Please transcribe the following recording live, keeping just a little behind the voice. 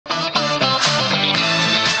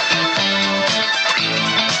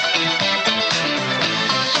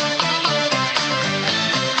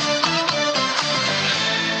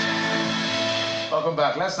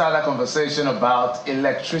Let's start a conversation about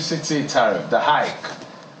electricity tariff, the hike.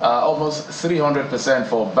 Almost 300%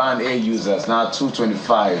 for Band A users, now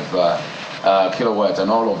 225 kilowatts,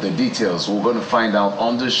 and all of the details we're going to find out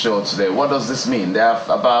on the show today. What does this mean? There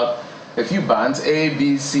are about a few bands, A,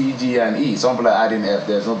 B, C, D, and E. Some people are adding F,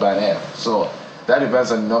 there's no band F. So that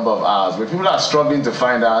depends on the number of hours. But people are struggling to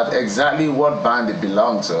find out exactly what band they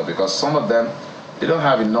belong to, because some of them, they don't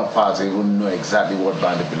have enough power to even know exactly what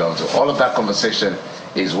band they belong to. All of that conversation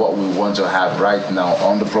is what we want to have right now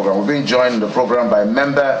on the program. We're being joined in the program by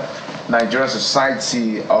member Nigerian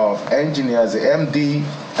Society of Engineers, the MD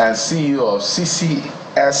and CEO of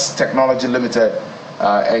CCS Technology Limited,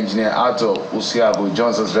 Engineer Ato Usiagu,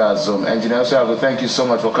 joins us via Zoom. Engineer Usiagu, thank you so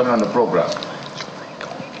much for coming on the program.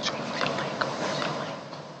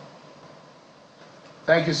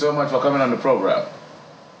 Thank you so much for coming on the program.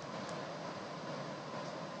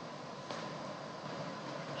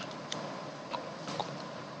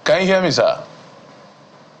 Can you hear me, sir?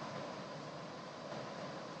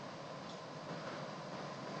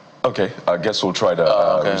 Okay, I guess we'll try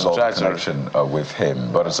to resolve the connection with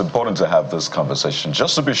him. But it's important to have this conversation.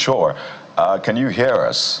 Just to be sure, can you hear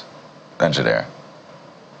us, engineer?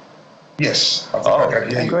 Yes, I think I can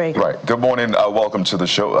hear you. Great. Right. Good morning. Welcome to the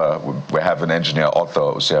show. We have an engineer,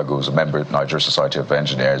 Otto Usiagu, who's a member of Nigerian Society of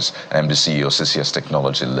Engineers and the CEO of CCS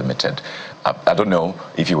Technology Limited. I don't know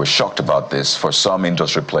if you were shocked about this. For some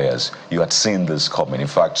industry players, you had seen this coming. In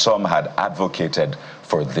fact, some had advocated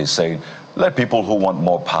for this, saying, let people who want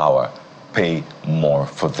more power pay more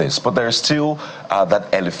for this. But there's still that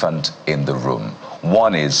elephant in the room.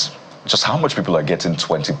 One is just how much people are getting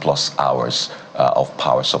 20 plus hours of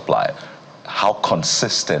power supply. How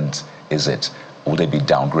consistent is it? Will they be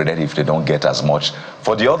downgraded if they don't get as much?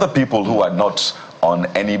 For the other people who are not on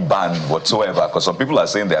any band whatsoever, because some people are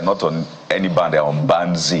saying they're not on any band, they're on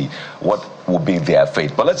band Z, what will be their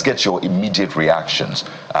fate? But let's get your immediate reactions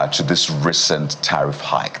to this recent tariff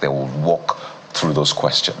hike. They will walk through those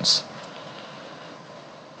questions.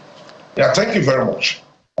 Yeah, thank you very much.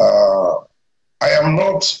 I am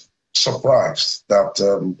not surprised that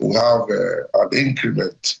we have an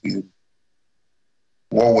increment in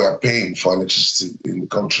what we are paying for electricity in the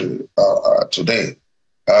country today.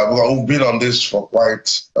 We've been on this for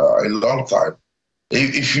quite a long time.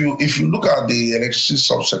 If you look at the electricity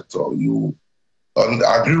subsector, you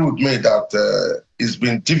agree with me that it's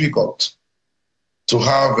been difficult to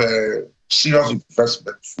have a serious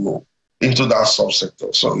investment flow into that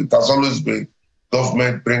subsector. So it has always been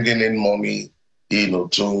government bringing in money, to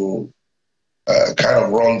kind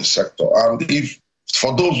of run the sector. And if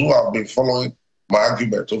for those who have been following my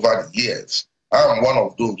argument over the years, I'm one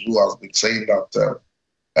of those who has been saying that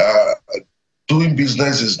doing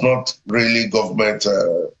business is not really government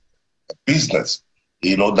business.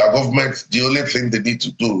 The government, the only thing they need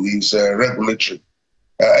to do is regulatory.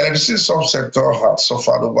 Electricity subsector has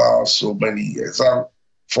suffered over so many years. And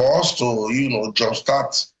for us to,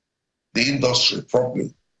 jumpstart the industry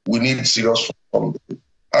properly, we need serious funding.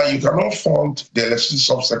 And you cannot fund the electricity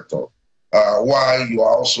subsector while you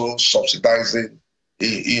are also subsidizing,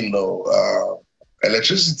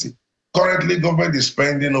 electricity. Currently, government is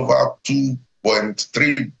spending over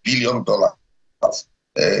 $2.3 billion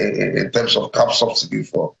in terms of cap subsidy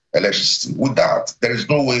for electricity. With that, there is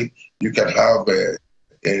no way you can have a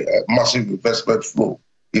massive investment flow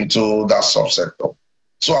into that subsector.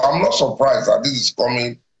 So I'm not surprised that this is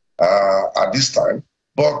coming at this time,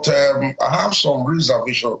 but I have some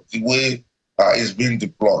reservation of the way it's being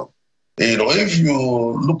deployed. If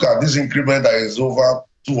you look at this increment that is over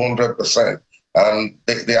 200%, and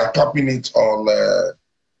they are capping it on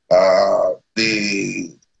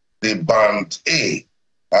the band A,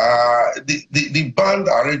 the band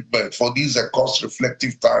arrangement for this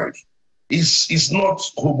cost-reflective tariff is not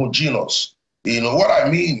homogeneous. What I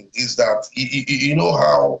mean is that you know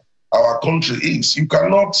how our country is. You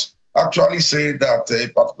cannot actually say that a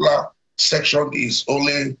particular section is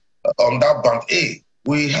only on that band A.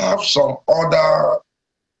 We have some other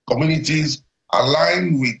communities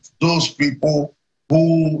aligned with those people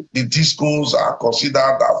who the discos are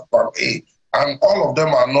considered as band A, and all of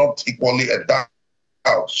them are not equally endowed.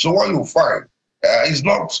 So what you find is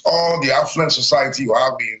not all the affluent society you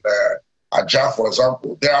have in Ajah, for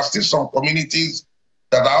example. There are still some communities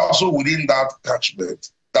that are also within that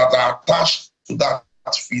catchment that are attached to that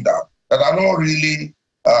feeder, that are not really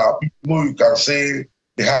people you can say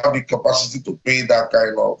they have the capacity to pay that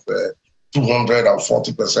kind of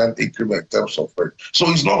 240% increment in terms of rate. So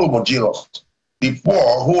it's not homogeneous. The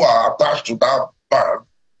poor who are attached to that band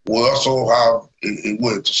will also have a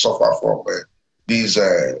way to suffer from these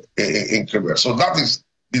increments. So that is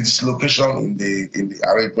dislocation in the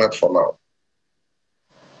arrangement for now.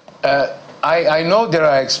 I know there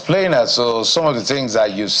are explainers, so some of the things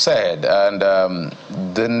that you said, and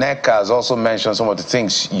the NEC has also mentioned some of the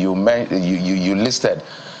things you listed.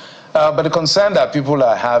 But the concern that people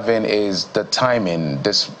are having is the timing.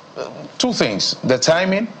 There's two things: the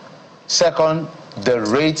timing, second, the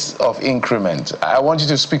rates of increment. I want you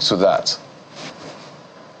to speak to that.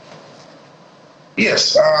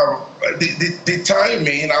 Yes, the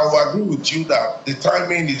timing, I will agree with you that the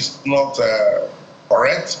timing is not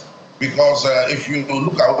correct, because if you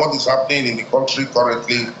look at what is happening in the country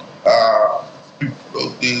currently,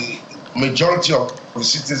 the majority of the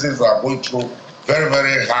citizens are going through very,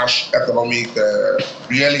 very harsh economic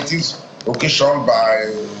realities occasioned by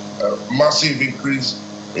massive increase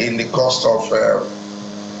in the cost of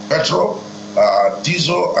petrol,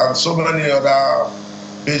 diesel, and so many other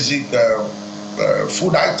basic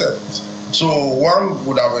food items. So one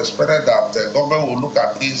would have expected that the government will look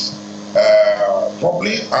at this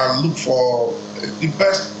properly and look for the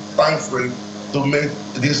best time frame to make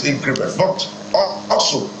this increment. But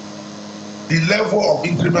also, the level of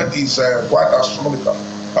increment is quite astronomical,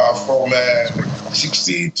 from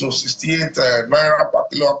 60 to 68 naira per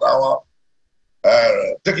kilowatt hour,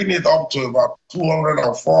 taking it up to about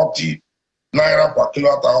 240 naira per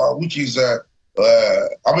kilowatt hour, which is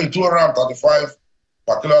 235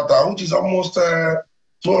 per kilowatt hour, which is almost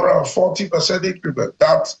 240% increment.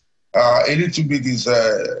 That a little bit is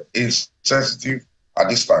sensitive at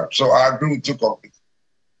this time. So I agree with you completely.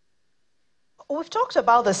 We've talked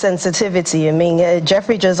about the sensitivity. I mean,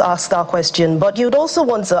 Jeffrey just asked our question, but you'd also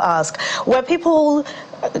want to ask, were people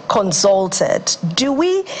consulted?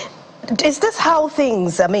 Is this how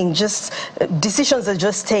things, just decisions are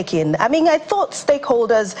just taken? I thought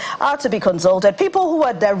stakeholders are to be consulted. People who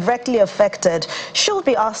are directly affected should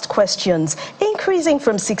be asked questions. Increasing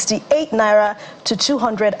from 68 naira to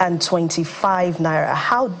 225 naira,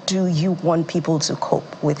 how do you want people to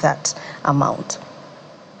cope with that amount?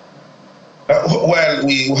 Well,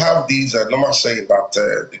 we have these normal saying that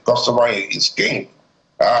the customer is king.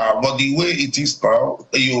 But the way it is now,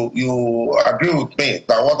 you agree with me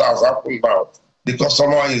that what has happened now, the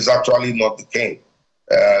customer is actually not the king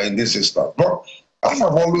in this instance. But I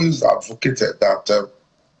have always advocated that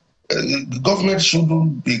the government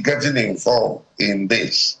shouldn't be getting involved in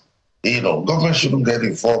this. Government shouldn't get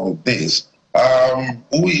involved in this.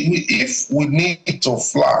 If we need to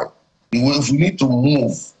fly, if we need to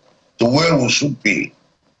move to where we should be,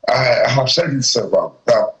 I have said it several,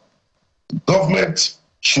 that government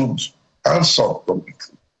should answer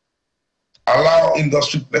completely. Allow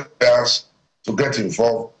industry players to get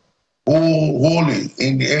involved wholly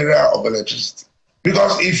in the area of electricity.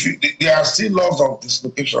 Because there are still lots of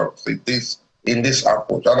dislocations in this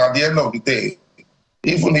approach. And at the end of the day,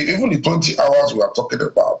 even the 20 hours we are talking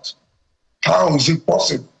about, how is it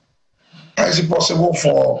possible? How is it possible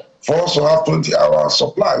for us to have 20 hours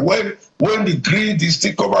supply when the grid is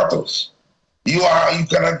still comatose? You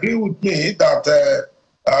can agree with me that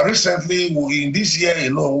recently, in this year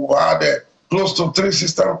alone, we had close to 3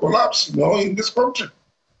 system collapse, in this country.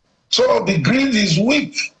 So the grid is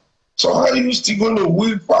weak. So how are you still going to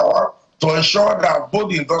wield power to ensure that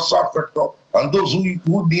both the industrial sector and those who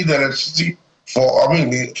need electricity for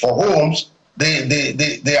homes,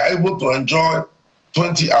 they are able to enjoy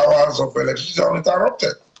 20 hours of electricity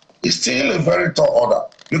uninterrupted? It's still a very tall order,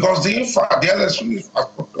 because the electricity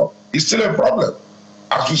infrastructure is still a problem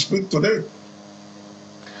as we speak today.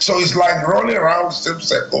 So it's like running around the same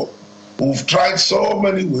circle. We've tried so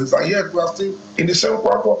many ways, and yet we are still in the same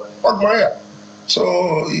quagmire.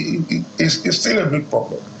 So it's still a big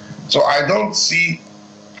problem. So I don't see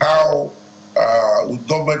how, with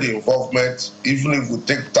government involvement, even if we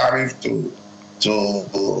take tariff to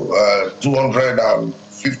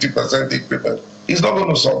 250% increment, it's not going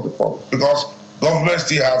to solve the problem, because government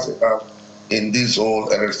still has a hand in this whole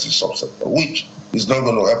electricity subsector, which is not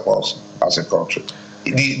going to help us as a country.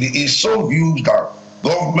 It's so huge that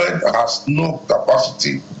government has no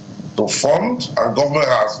capacity to fund, and government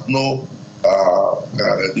has no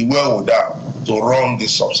the wherewithal to run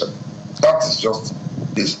this subsector. That is just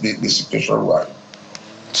the situation we're in.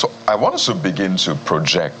 So I want us to begin to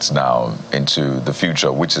project now into the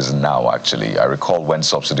future, which is now actually. I recall when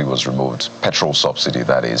subsidy was removed, petrol subsidy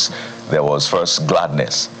that is, there was first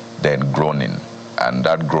gladness, then groaning. And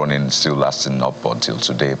that groaning still lasting up until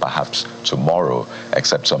today, perhaps tomorrow,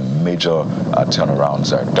 except some major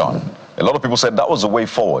turnarounds are done. A lot of people said that was the way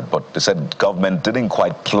forward, but they said government didn't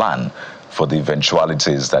quite plan for the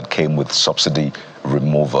eventualities that came with subsidy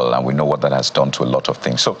removal, and we know what that has done to a lot of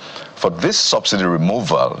things. So for this subsidy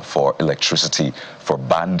removal for electricity for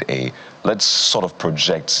Band A, let's sort of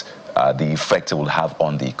project the effect it will have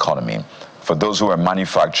on the economy. For those who are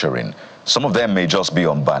manufacturing, some of them may just be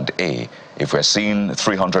on Band A. If we're seeing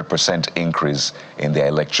 300% increase in their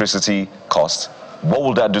electricity cost, what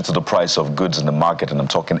will that do to the price of goods in the market? And I'm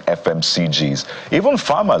talking FMCGs, even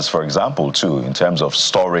farmers, for example, too, in terms of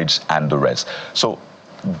storage and the rest. So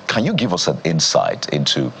can you give us an insight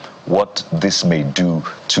into what this may do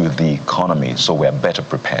to the economy so we're better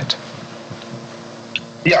prepared?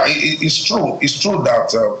 Yeah, it's true. It's true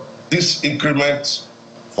that this increment,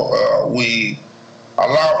 we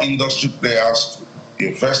allow industry players to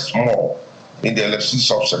invest more in the electricity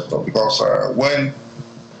subsector, because when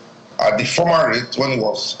at the former rate, when it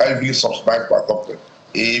was heavily subsidized by government,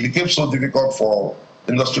 it became so difficult for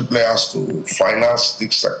industry players to finance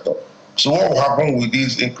this sector. So what will happen with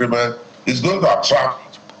this increment is going to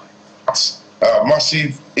attract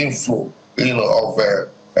massive inflow, of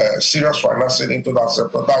serious financing into that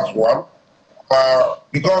sector. That's one.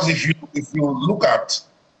 Because if you look at,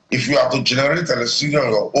 if you have to generate electricity on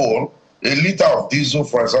your own, a liter of diesel,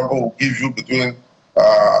 for example, will give you between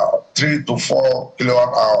 3 to 4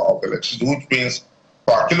 kilowatt hour of electricity, which means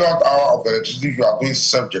per kilowatt hour of electricity, if you are doing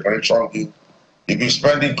self-generation, you'll be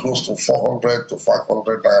spending close to 400 to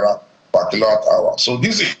 500 naira per kilowatt hour. So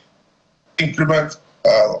this increment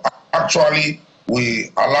actually will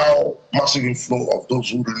allow massive inflow of those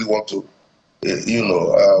who really want to,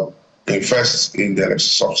 invest in the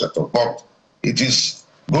electricity subsector. But it is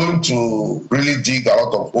going to really dig a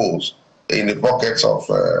lot of holes in the buckets of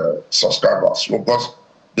subscribers, because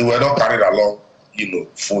they were not carried along,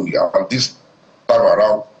 fully. And this time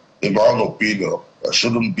around, in my own opinion,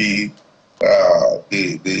 shouldn't be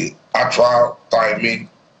the actual timing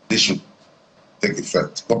this should take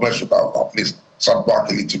effect. Government should have at least sat back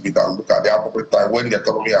a little bit and look at the appropriate time when the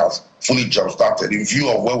economy has fully jump-started, in view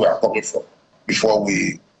of where we are coming from, before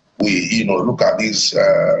we look at this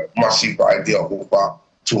massive idea of over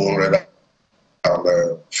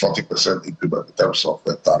 240% increment in terms of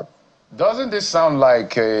the tariff. Doesn't this sound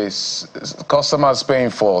like customers paying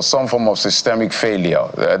for some form of systemic failure?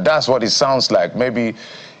 That's what it sounds like. Maybe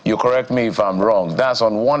you correct me if I'm wrong. That's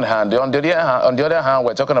on one hand. On the other hand,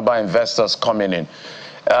 we're talking about investors coming in.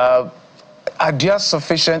 Are there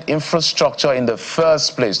sufficient infrastructure in the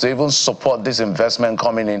first place to even support this investment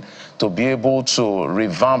coming in, to be able to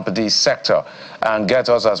revamp the sector and get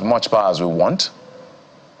us as much power as we want?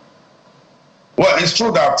 Well, it's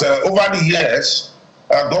true that over the years,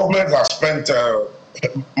 government has spent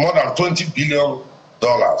more than $20 billion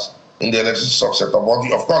in the electricity subsector.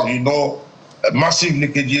 But of course, massive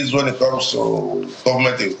leakages when it comes to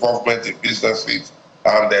government involvement in businesses,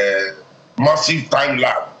 and massive time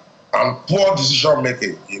lag and poor decision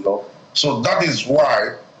making, So that is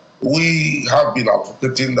why we have been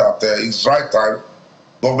advocating that it's right time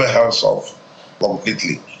government hands off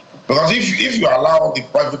completely. Because if you allow the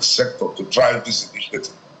private sector to drive this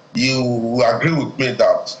initiative, you will agree with me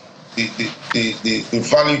that the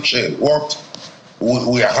value chain, what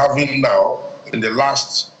we are having now in the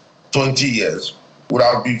last 20 years, would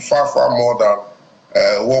have been far, far more than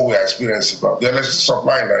what we are experiencing now. The electricity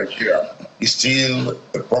supply in Nigeria is still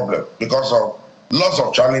a problem because of lots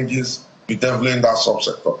of challenges bedeviling that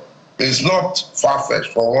subsector. It's not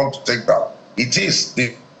far-fetched for one to take that. It is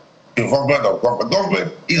the involvement of government.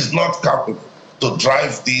 Government is not capable to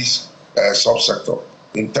drive this subsector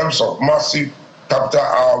in terms of massive capital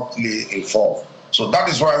outlay involved. So that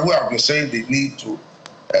is why we have been saying they need to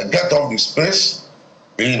get off the space,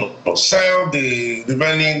 sell the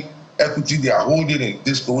remaining equity they are holding in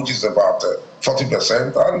DISCO, which is about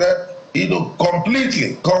 40%, and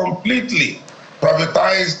completely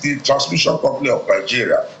privatize the transmission company of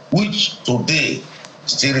Nigeria, which today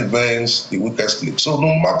still remains the weakest link. So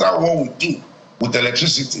no matter what we do with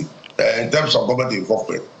electricity, in terms of government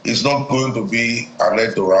involvement, it's not going to be an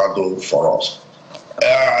Eldorado for us.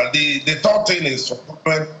 The third thing is for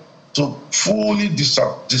government to fully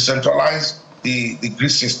decentralize the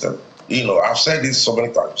grid system. I've said this so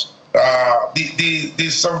many times. The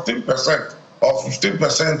 17% or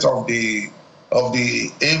 15% of the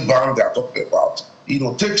A band they are talking about,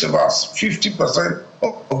 takes about 50%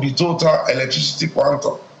 of the total electricity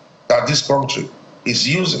quantum that this country is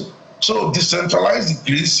using. So decentralize the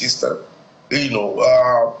grid system,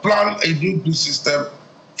 plan a new grid system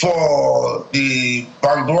for the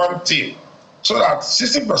band 1 team, so that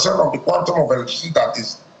 60% of the quantum of electricity that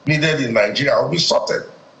is needed in Nigeria will be sorted.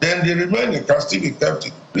 Then the remaining can still be kept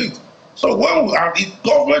in the grid. So and the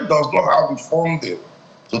government does not have the funding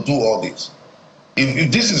to do all this.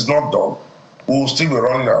 If this is not done, we will still be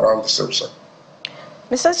running around the same circle.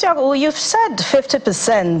 Mr. Siago, you've said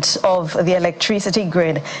 50% of the electricity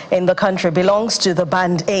grid in the country belongs to the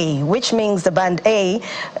Band A, which means the Band A,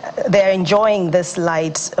 they're enjoying this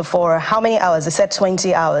light for how many hours? They said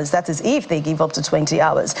 20 hours. That is if they give up to 20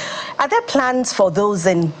 hours. Are there plans for those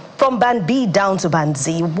from Band B down to Band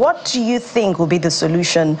Z? What do you think will be the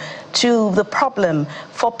solution to the problem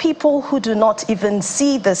for people who do not even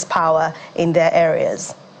see this power in their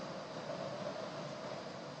areas?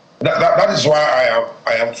 That is why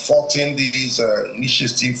I am faulting this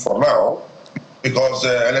initiative for now, because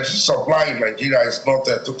electricity supply in Nigeria is not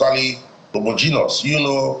totally homogeneous. You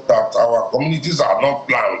know that our communities are not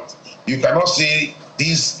planned. You cannot say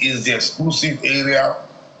this is the exclusive area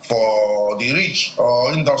for the rich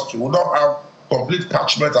or industry. We don't have complete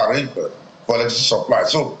catchment arrangement for electricity supply.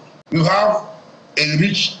 So you have a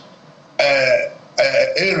rich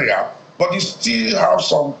area, but you still have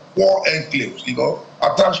some poor enclaves,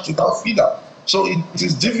 attached to that feeder. So it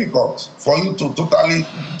is difficult for you to totally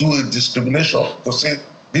do a discrimination to say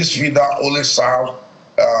this feeder only serves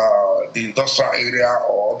the industrial area,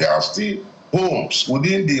 or there are still homes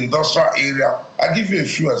within the industrial area. I'll give you a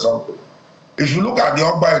few examples. If you look at the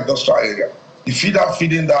urban industrial area, the feeder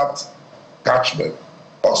feeding that catchment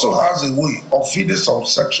also has a way of feeding some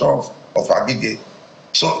sections of Agege.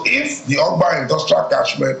 So if the urban industrial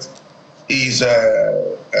catchment is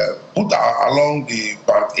put along the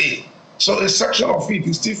Band A, so a section of it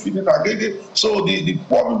is still feeding Agege. So the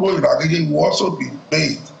poor people in Agege will also be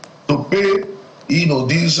paid to pay,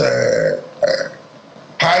 these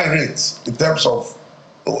high rates in terms of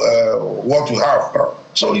what we have now.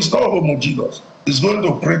 So it's not homogeneous. It's going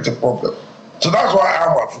to create a problem. So that's why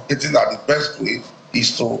I'm advocating that the best way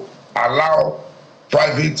is to allow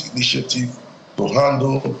private initiative to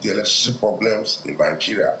handle the electricity problems in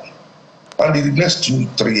Nigeria. And in the next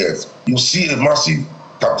 2-3 years, you see a massive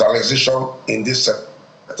capitalization in this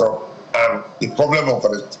sector, and the problem of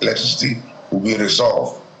electricity will be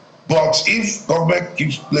resolved. But if government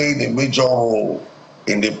keeps playing a major role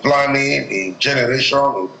in the planning, in generation,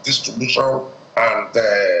 in distribution, and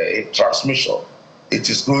in transmission, it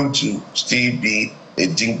is going to still be a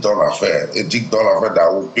ding-dong affair, that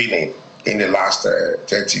we've been in the last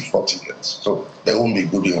 30-40 years. So there won't be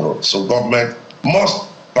good inroads. So government must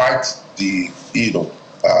bite the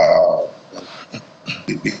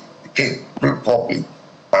cake properly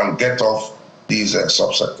and get off these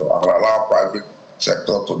subsector and allow private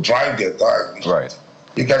sector to drive the entire initiative. Right.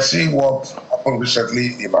 You can see what happened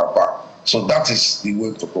recently in our back. So that is the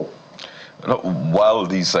way to go. While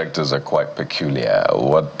these sectors are quite peculiar,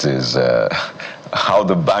 what is how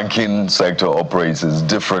the banking sector operates is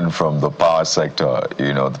different from the power sector.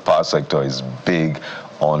 The power sector is big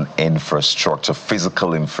on infrastructure,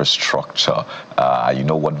 physical infrastructure.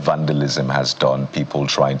 What vandalism has done, people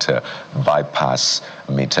trying to bypass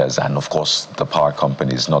meters, and of course the power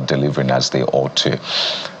company is not delivering as they ought to.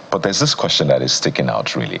 But there's this question that is sticking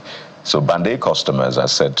out really. So Band A customers are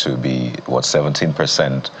said to be,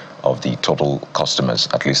 17% of the total customers,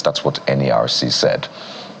 at least that's what NERC said.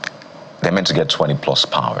 They're meant to get 20 plus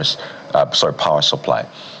power supply.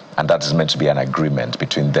 And that is meant to be an agreement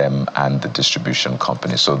between them and the distribution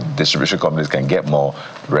company. So distribution companies can get more,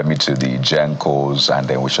 remit to the GenCos, and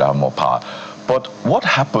then we should have more power. But what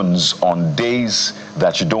happens on days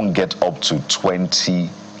that you don't get up to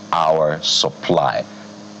 20-hour supply?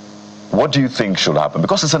 What do you think should happen?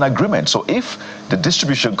 Because it's an agreement. So if the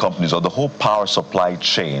distribution companies or the whole power supply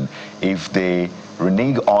chain, if they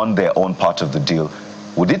renege on their own part of the deal,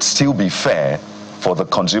 would it still be fair for the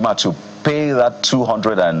consumer to pay that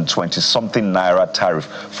 220-something naira tariff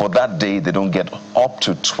for that day they don't get up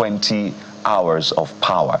to 20 hours of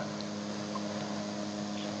power?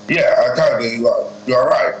 Yeah, you are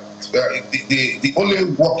right. The only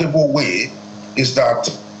workable way is that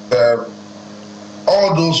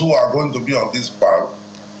all those who are going to be on this band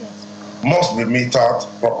must be metered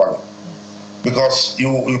properly, because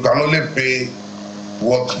you can only pay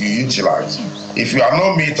what you utilize. If you are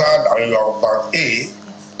not metered and you are on band A,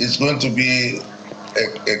 it's going to be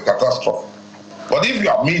a catastrophe. But if you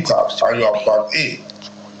are metered and you are band A,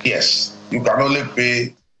 yes, you can only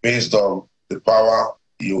pay based on the power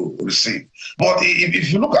you receive. But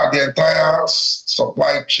if you look at the entire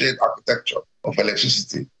supply chain architecture of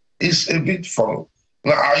electricity, it's a bit funny.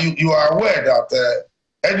 Now, you are aware that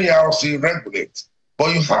NERC regulates,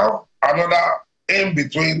 but you have another in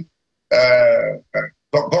between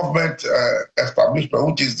government establishment,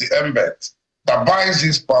 which is the MBET, that buys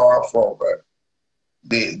this power from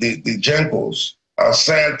the GenCos and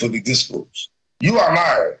sell to the discos. You and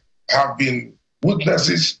I have been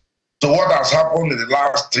witnesses to what has happened in the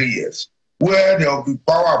last 3 years, where there will be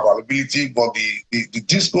power availability, but the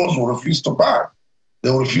discos will refuse to buy. They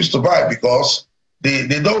will refuse to buy because they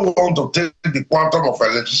don't want to take the quantum of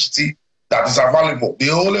electricity that is available. They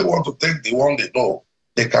only want to take the one they know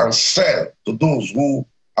they can sell to those who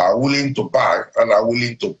are willing to buy and are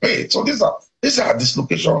willing to pay. So these are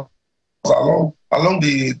dislocations along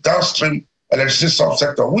the downstream electricity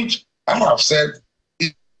subsector, which I have said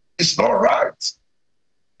it's not right.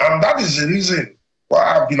 And that is the reason why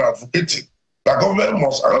I've been advocating that government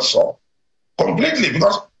must answer completely,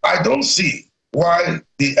 because I don't see why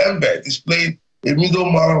the embed is playing a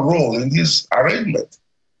middleman role in this arrangement.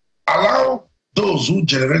 Allow those who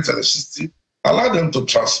generate electricity, allow them to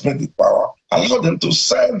transmit the power, allow them to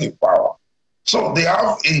sell the power. So they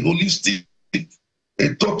have a holistic,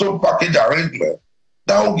 a total package arrangement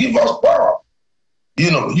that will give us power.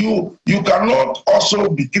 You know, you cannot also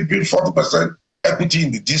be keeping 40% equity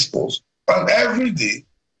in the discos, and every day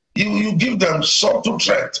you give them subtle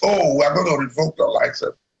threats. Oh, we are going to revoke your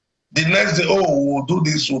license. The next day, oh, we'll do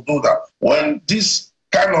this, we'll do that. When this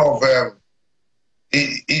kind of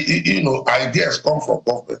ideas come from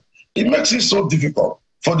government, it makes it so difficult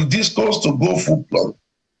for the discos to go full plug,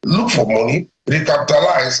 look for money,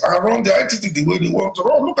 recapitalize, and run the entity the way they want to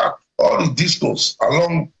run. Look at all the discos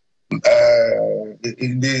along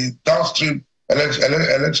in the downstream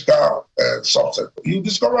electrical subsector. You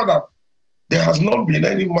discover that there has not been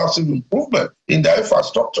any massive improvement in the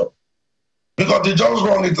infrastructure because they just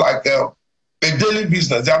run it like a daily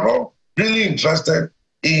business. They are not really interested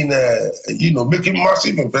in making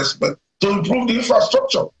massive investment to improve the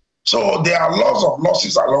infrastructure. So there are lots of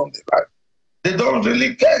losses along the line. They don't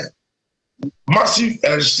really care. Massive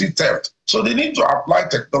electricity theft. So they need to apply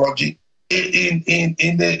technology in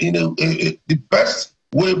the best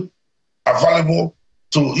way available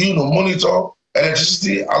to monitor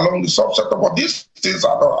electricity along the subsector. But these things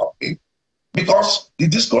are not happening because the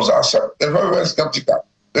discourse are very, very skeptical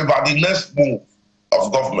about the next move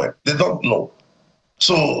of government. They don't know.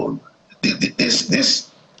 So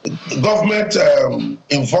this government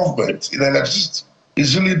involvement in electricity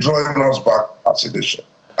is really drawing us back as a nation,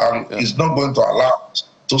 and it's not going to allow us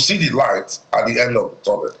to see the light at the end of the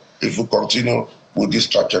tunnel if we continue with this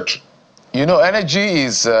trajectory. You know, energy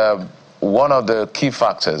is one of the key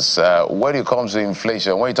factors when it comes to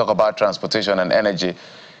inflation. When you talk about transportation and energy,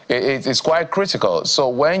 it's quite critical.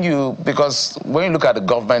 So because when you look at the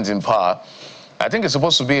government in power, I think it's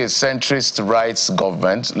supposed to be a centrist rights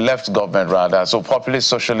government, left government rather, so populist,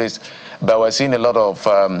 socialist, but we're seeing a lot of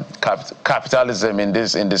capitalism in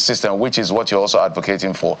the system, which is what you're also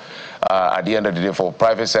advocating for at the end of the day, for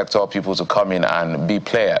private sector people to come in and be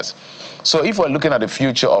players. So if we're looking at the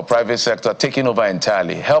future of private sector taking over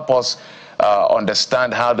entirely, help us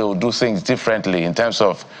understand how they will do things differently in terms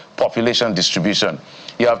of population distribution.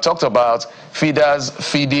 You have talked about feeders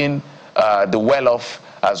feeding the well-off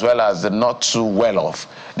as well as the not too well-off.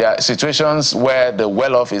 There are situations where the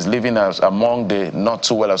well-off is living among the not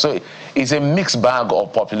too well-off. So it's a mixed bag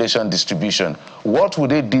of population distribution. What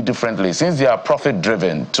would they do differently since they are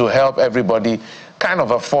profit-driven to help everybody kind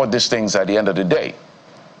of afford these things at the end of the day?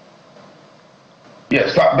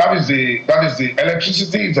 Yes, that is the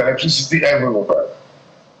electricity is electricity everywhere.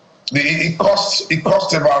 It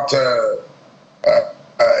costs about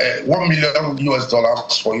 $1 million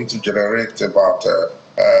for you to generate about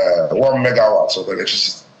 1 megawatts of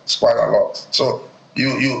electricity. It's quite a lot. So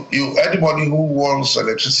anybody who wants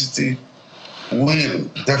electricity will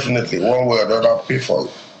definitely one way or the other pay for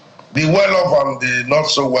it. The well-off and the not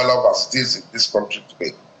so well-off as it is in this country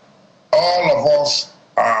today. All of us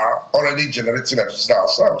are already generating electricity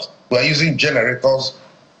ourselves. We are using generators.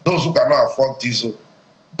 Those who cannot afford diesel,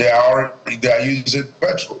 they are using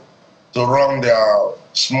petrol to run their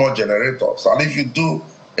small generators. And if you do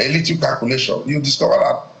a little calculation, you discover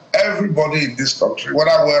that everybody in this country,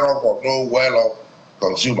 whether well-off or no well-off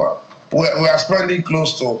consumer, we are spending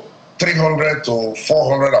close to 300 to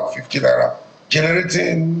 450 naira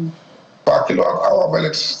generating per kilowatt hour of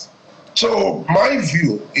electricity. So my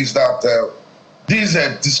view is that this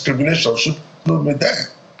discrimination should not be there.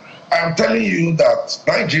 I'm telling you that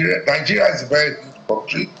Nigeria is a very good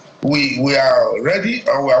country. We are ready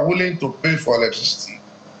and we are willing to pay for electricity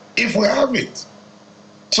if we have it.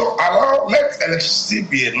 So let electricity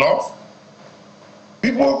be enough.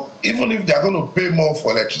 People, even if they are going to pay more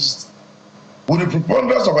for electricity, with the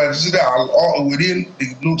preponderance of electricity all within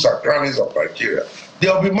the nooks and crannies of Nigeria,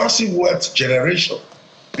 there will be massive wealth generation,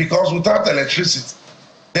 because without electricity,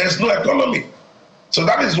 there is no economy. So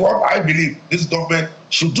that is what I believe this government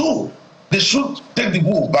should do. they should take the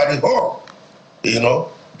bull by the horn,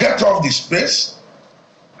 get off the space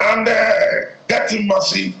and get in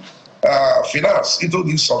massive finance into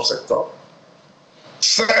this subsector.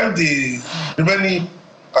 Sell the remaining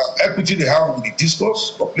equity they have with the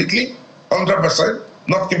discos completely, 100%,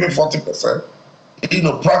 not giving 40%.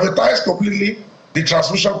 Privatize completely the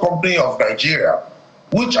transmission company of Nigeria,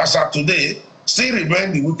 which as of today still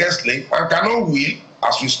remain the weakest link and cannot wheel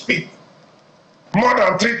as we speak more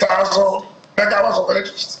than 3,000 megawatts of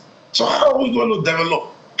electricity. So how are we going to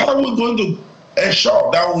develop? How are we going to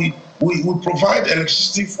ensure that we provide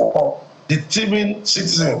electricity for the teeming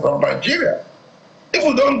citizens of Nigeria? If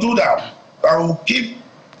we don't do that, and we'll keep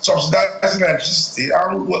subsidizing electricity,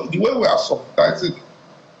 and the way we are subsidizing,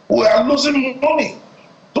 we are losing money,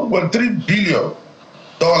 $2.3 billion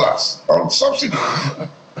on subsidy.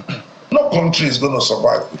 No country is going to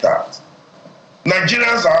survive with that.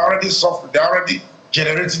 Nigerians are already suffering. They're already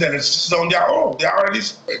generating electricity on their own. They're already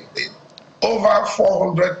spending over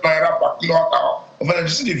 400 naira per kilowatt hour of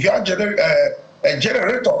electricity via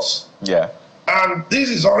generators. Yeah. And this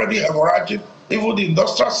is already hemorrhaging even the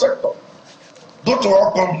industrial sector. Go to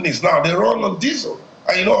all companies now, they run on diesel.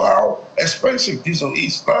 And you know how expensive diesel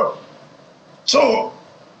is now. So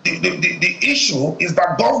the issue is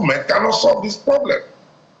that government cannot solve this problem.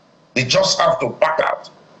 They just have to back out,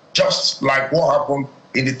 just like what happened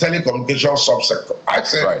in the telecommunication subsector. I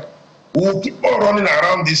said, right, we'll keep on running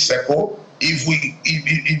around this circle if we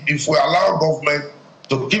allow government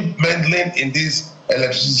to keep meddling in this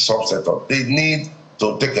electricity subsector. They need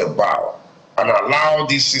to take a bow and allow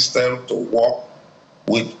this system to work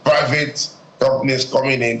with private companies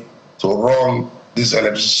coming in to run this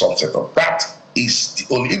electricity subsector. That is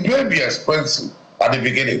the only. It may be expensive at the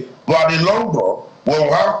beginning, but at the long run,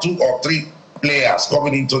 we'll have 2 or 3 players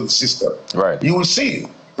coming into the system. Right. You will see,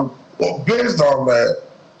 based on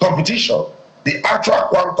competition, the actual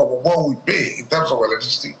quantum of what we pay in terms of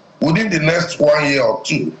electricity within the next 1 year or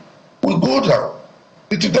 2 will go down.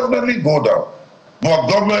 It will definitely go down. But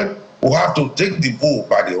government will have to take the bull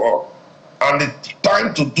by the horn. And the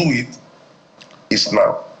time to do it is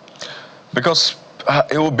now. Because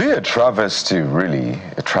it will be a travesty, really,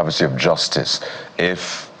 a travesty of justice,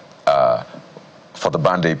 if for the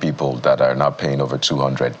Band A people that are now paying over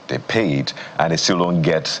 200, they paid, and they still don't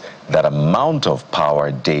get that amount of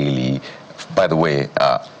power daily. By the way,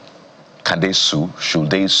 can they sue?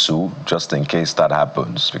 Should they sue just in case that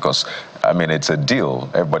happens? Because, I mean, it's a deal.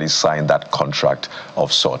 Everybody signed that contract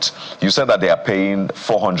of sorts. You said that they are paying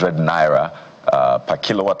 400 naira per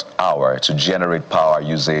kilowatt hour to generate power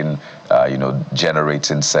using,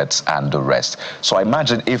 generating sets and the rest. So I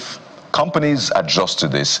imagine if companies adjust to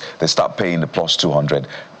this, they start paying the plus 200.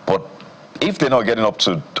 But if they're not getting up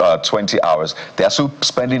to 20 hours, they are still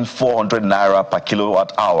spending 400 naira per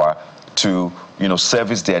kilowatt hour to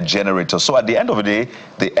service their generators. So at the end of the day,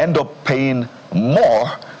 they end up paying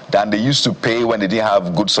more than they used to pay when they didn't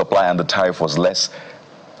have good supply and the tariff was less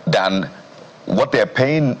than what they're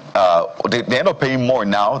paying. They end up paying more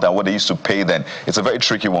now than what they used to pay then. It's a very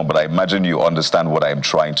tricky one, but I imagine you understand what I'm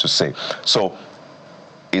trying to say. So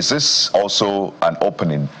is this also an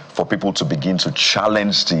opening for people to begin to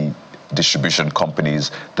challenge the distribution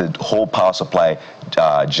companies, the whole power supply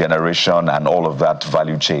generation and all of that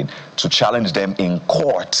value chain, to challenge them in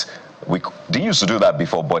court? They used to do that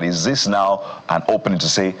before, but is this now an opening to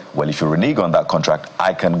say, well, if you renege on that contract,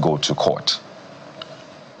 I can go to court?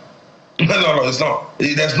 No, it's not.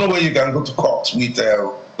 There's no way you can go to court with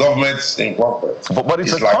governments involvement. But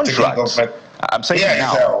it's a like contract. I'm saying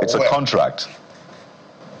now, it's a contract.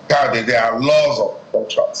 There are laws of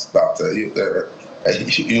contracts that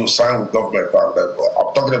you sign with government.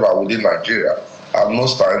 I'm talking about within Nigeria. And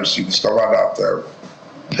most times you discover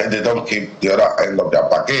that they don't keep the other end of their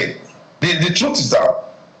bargain. The truth is that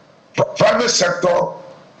private sector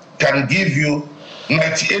can give you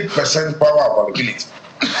 98% power availability.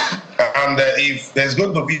 And if there's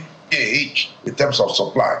going to be a hitch in terms of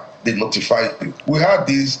supply, they notify you. We had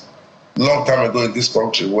this long time ago in this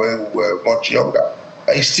country when we were much younger.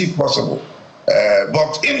 It's still possible.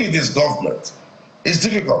 But if it is government, it's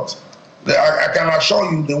difficult. I can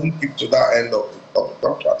assure you they won't keep to that end of the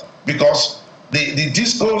contract. Because the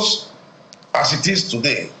discos, as it is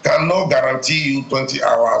today, cannot guarantee you 20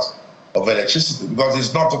 hours of electricity because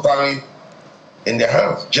it's not totally in their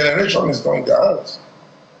hands. Generation is not in their hands.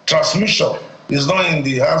 Transmission is not in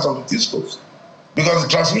the hands of the discos because the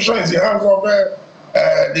transmission is in the hands of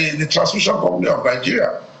the transmission company of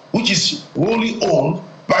Nigeria, which is wholly owned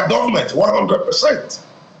by government, 100%.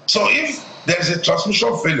 So if there's a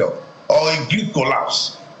transmission failure or a grid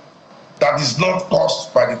collapse, that is not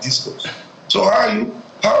caused by the discos. So how are you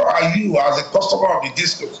how are you as a customer of the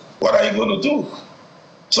discos? What are you going to do?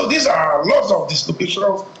 So these are lots of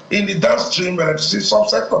dislocations in the downstream electricity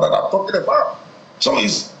subsector that I'm talking about. So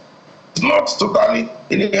it's not totally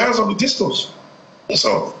in the hands of the discos.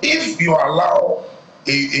 So if you allow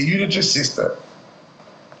a unitary system,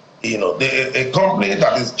 you know, a company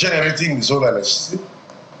that is generating its own electricity,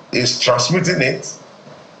 is transmitting it,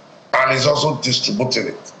 and is also distributing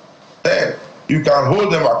it, then you can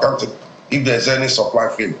hold them accountable if there's any supply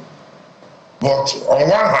failure. But on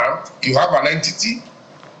one hand, you have an entity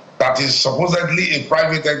that is supposedly a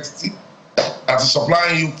private entity that is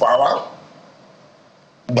supplying you power.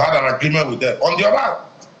 You had an agreement with them. On the other hand,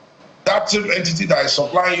 that same entity that is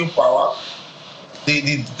supplying you power,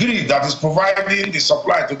 the grid that is providing the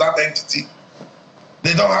supply to that entity,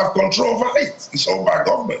 they don't have control over it. It's owned by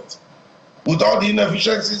government, with all the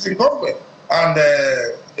inefficiencies in government. And,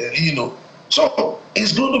 you know, so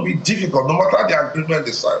it's going to be difficult, no matter the agreement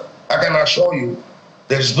they sign. I can assure you,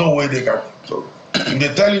 there's no way they can control. If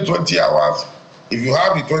they tell you 20 hours, if you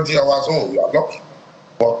have the 20 hours, oh, you are lucky.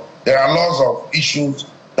 But there are lots of issues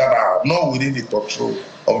that are not within the control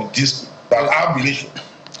of the district that have been issued,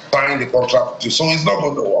 signing the contract. So it's not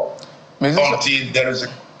going to work until there is a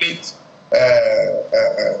complete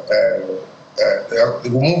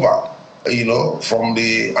removal, you know, from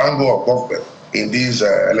the angle of government in these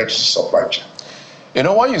electricity supply chain. You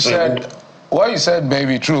know, what you said may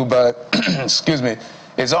be true, but excuse me,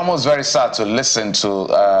 it's almost very sad to listen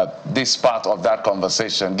to this part of that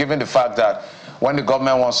conversation, given the fact that when the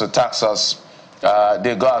government wants to tax us,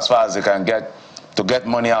 they go as far as they can get to get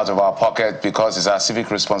money out of our pocket, because it's our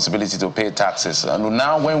civic responsibility to pay taxes. And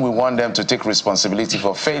now when we want them to take responsibility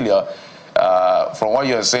for failure, from what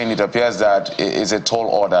you're saying, it appears that it's a tall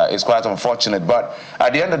order. It's quite unfortunate. But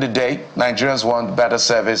at the end of the day, Nigerians want better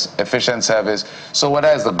service, efficient service. So whether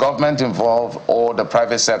it's the government involved or the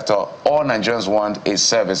private sector, all Nigerians want is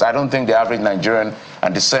service. I don't think the average Nigerian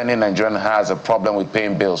and discerning Nigerian has a problem with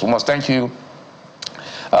paying bills. We must thank you,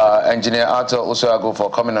 Engineer Arthur Usuagu, for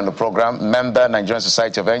coming on the program, member, Nigerian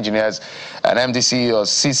Society of Engineers, and MDC of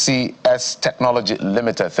CCS Technology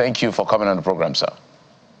Limited. Thank you for coming on the program, sir.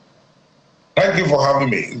 Thank you for having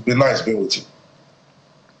me. It's been nice being with you.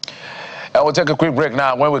 And we'll take a quick break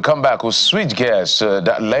now. When we come back, we'll switch gears to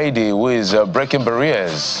that lady who is breaking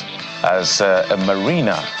barriers as a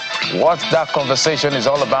marina. What that conversation is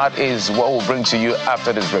all about is what we'll bring to you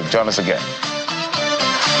after this break. Join us again.